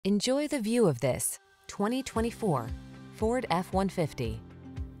Enjoy the view of this 2024 Ford F-150.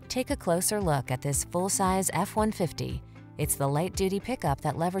 Take a closer look at this full-size F-150. It's the light-duty pickup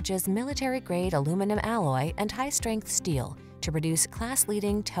that leverages military-grade aluminum alloy and high-strength steel to produce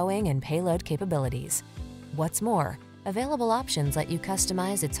class-leading towing and payload capabilities. What's more, available options let you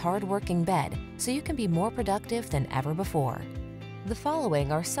customize its hard-working bed so you can be more productive than ever before. The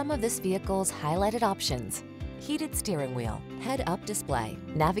following are some of this vehicle's highlighted options: heated steering wheel, head-up display,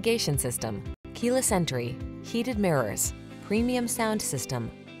 navigation system, keyless entry, heated mirrors, premium sound system,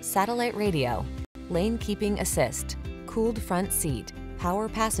 satellite radio, lane keeping assist, cooled front seat, power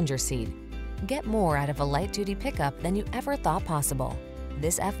passenger seat. Get more out of a light-duty pickup than you ever thought possible.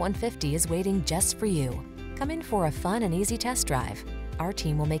 This F-150 is waiting just for you. Come in for a fun and easy test drive. Our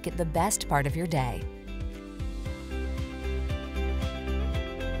team will make it the best part of your day.